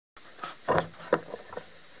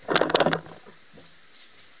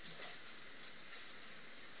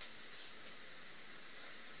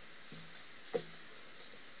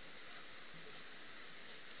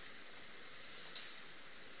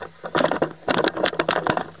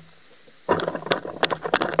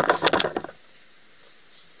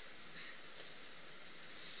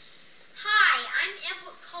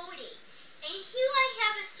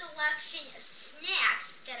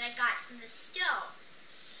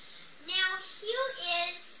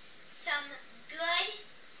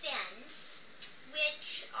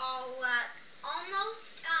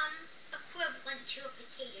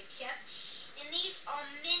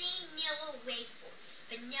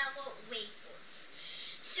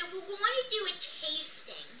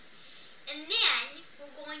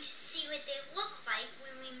what they look like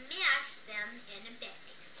when we mash them in a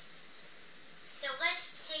bag. So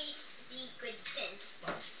let's taste the Good Thins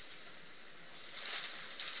first.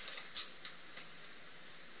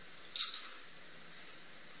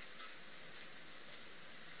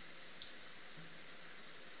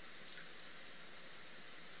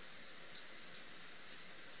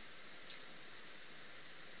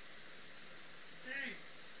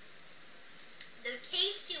 They're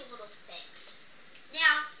tasty little things.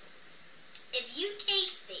 Now, if you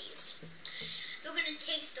taste these, they're going to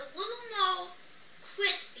taste a little more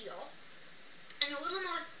crispier and a little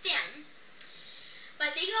more thin, but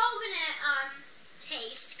they are going to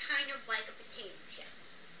taste kind of like a potato chip.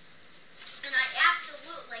 And I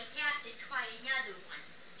absolutely have to try another one.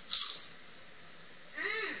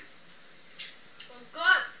 So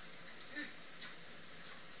good.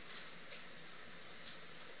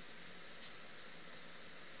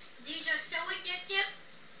 These are so addictive,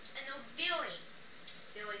 and they're very,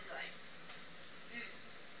 very good.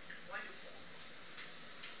 Wonderful.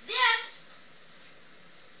 This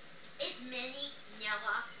is mini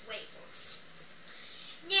vanilla wafers.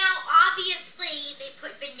 Now, obviously, they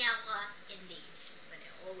put vanilla in these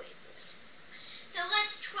vanilla wafers. So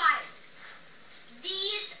let's try it.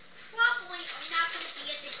 These probably are not going to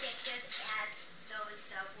be as addictive as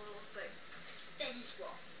those little Good Thins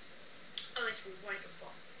were. Those were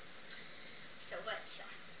wonderful. So let's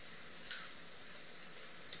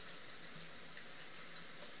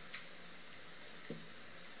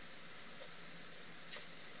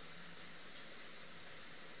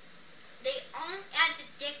they aren't as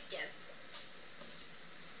addictive.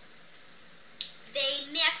 They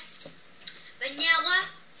mixed vanilla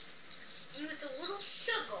in with a little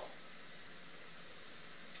sugar,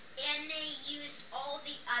 and they used all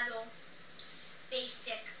the other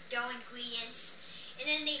basic dough ingredients, and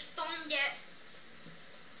then they foamed it.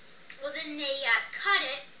 Well, then they cut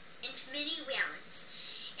it into mini rounds,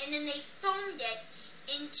 and then they foamed it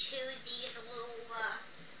into these little,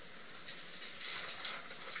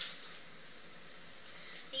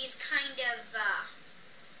 these kind of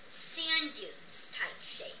sand dunes type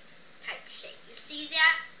shape. You see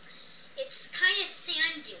that? It's kind of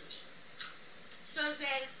sand dune-y. So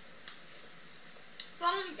they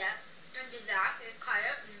foamed it into that. They cut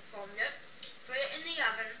it and foamed it, put it in the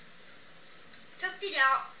oven, took it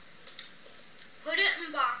out, put it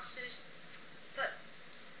in boxes,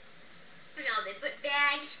 they put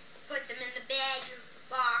bags, put them in the bag of the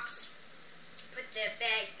box, put the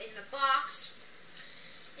bag in the box,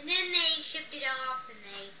 and then they shipped it off and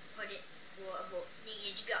they put it wherever it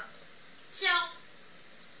needed to go. So,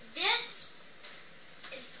 this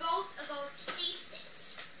is both of our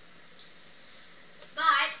tastings,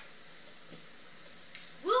 but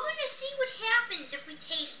we're going to see what happens if we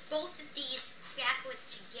taste both of these crackers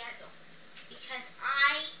together, because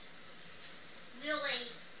I really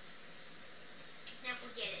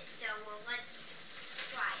never did it. So let's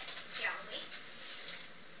try it, shall we?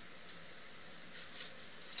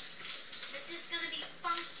 This is going to be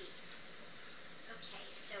funky. Okay,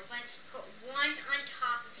 so let's put one on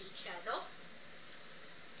top of each other.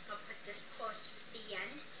 I'll put this close to the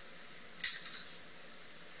end.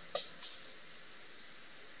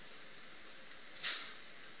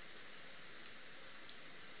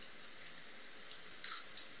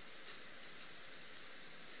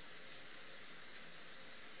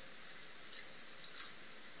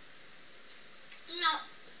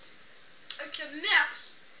 It's a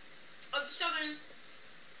mix of something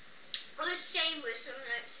really savory, something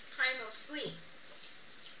that's kind of sweet.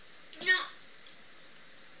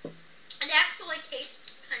 It actually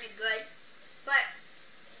tastes kind of good, but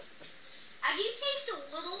I do taste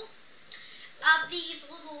a little of these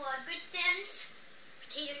little Good Thins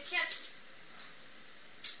potato chips,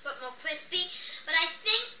 but more crispy. But I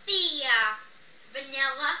think the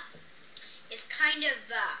vanilla is kind of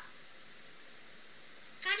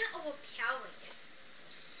overpowering it.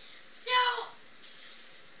 So,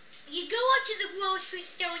 you go out to the grocery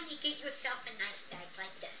store and you get yourself a nice bag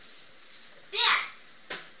like this.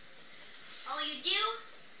 Then, all you do,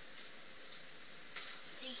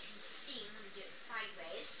 so you can see, I'm going to do it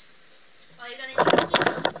sideways. All you're going to do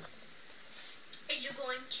here is you're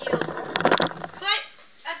going to put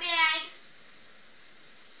a bag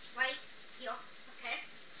right here, okay?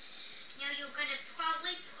 Now you're going to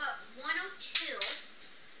probably put one or two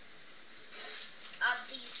of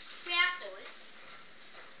these crackers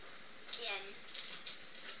in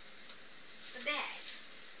the bag,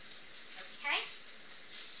 okay?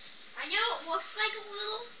 I know it looks like a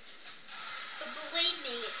little, but believe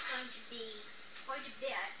me, it's going to be quite a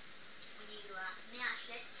bit when you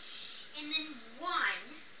mash it. And then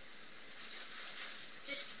one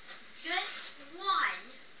just one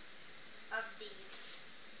of these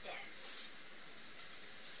thins.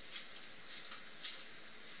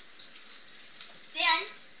 Then,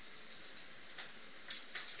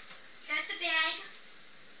 shut the bag,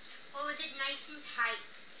 close it nice and tight.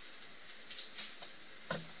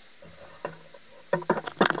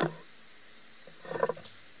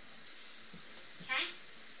 Okay?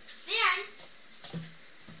 Then,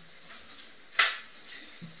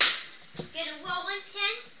 get a rolling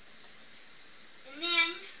pin, and then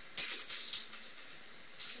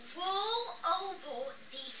roll over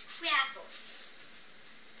these crackers.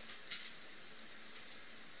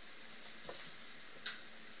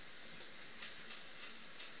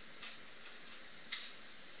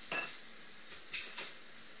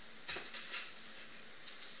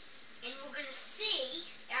 And we're going to see,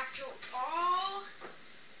 after all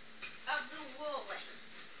of the rolling,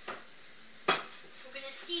 we're going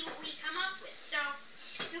to see what we come up with. So,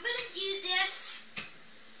 you're going to do this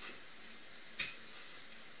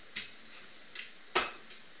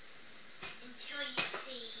until you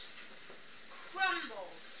see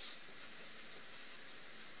crumbles.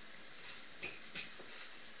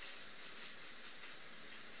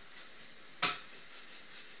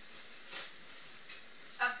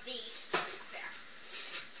 Of these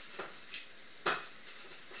crackers.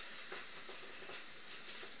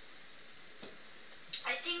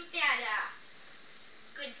 I think that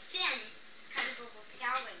good thin is kind of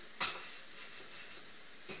overpowering.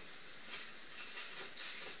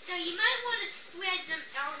 So you might want to spread them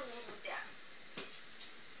out a little bit.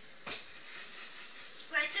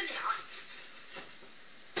 Spread them out.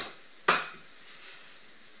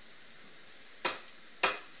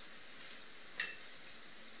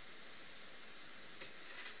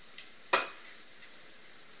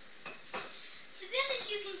 So then, as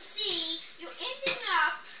you can see, you're ending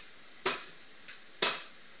up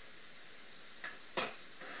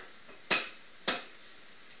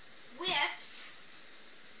with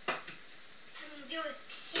something very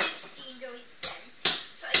tasty and very thin.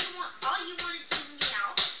 So all you want to do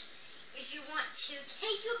now is you want to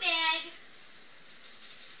take your bag,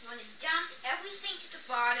 you want to dump everything to the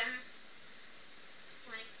bottom, you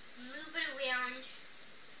want to move it around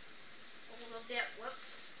a little bit,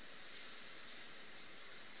 whoops,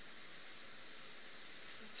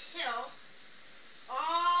 until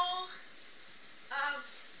all of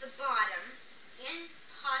the bottom and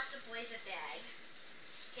possibly the bag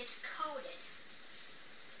gets coated.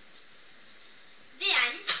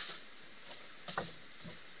 Then,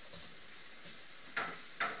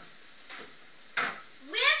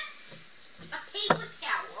 with a paper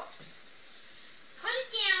towel, put it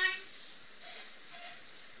down,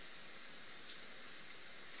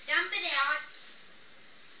 dump it out,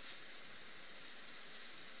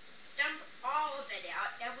 dump all of it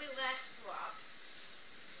out, every last drop.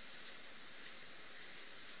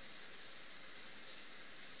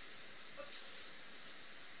 Oops.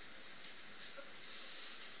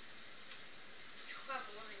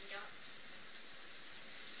 Trouble, and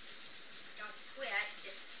don't sweat,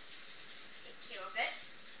 just take care of it.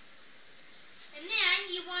 And then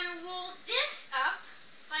you want to roll this up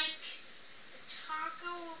like a taco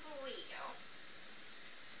or burrito.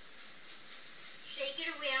 Shake it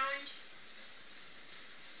around.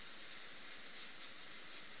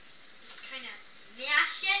 Just kind of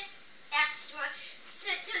mash it extra. So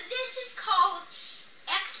this is called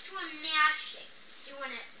extra mashing. So you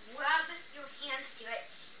want to rub your hands to it,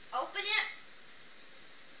 open it,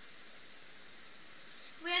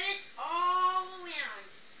 spread it all around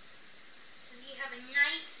so that you have a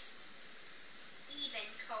nice, even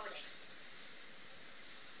coating.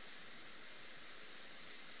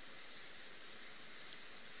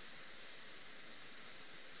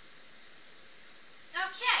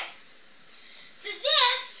 Okay, so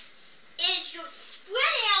this is your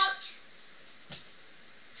spread out,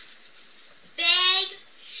 bag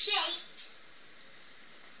shaped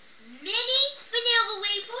mini vanilla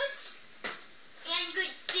wafers and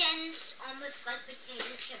good thins, almost like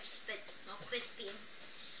potato chips, but more crispy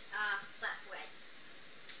and flatbread.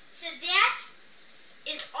 So that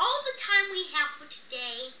is all the time we have for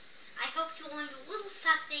today. I hope you learned a little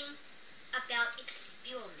something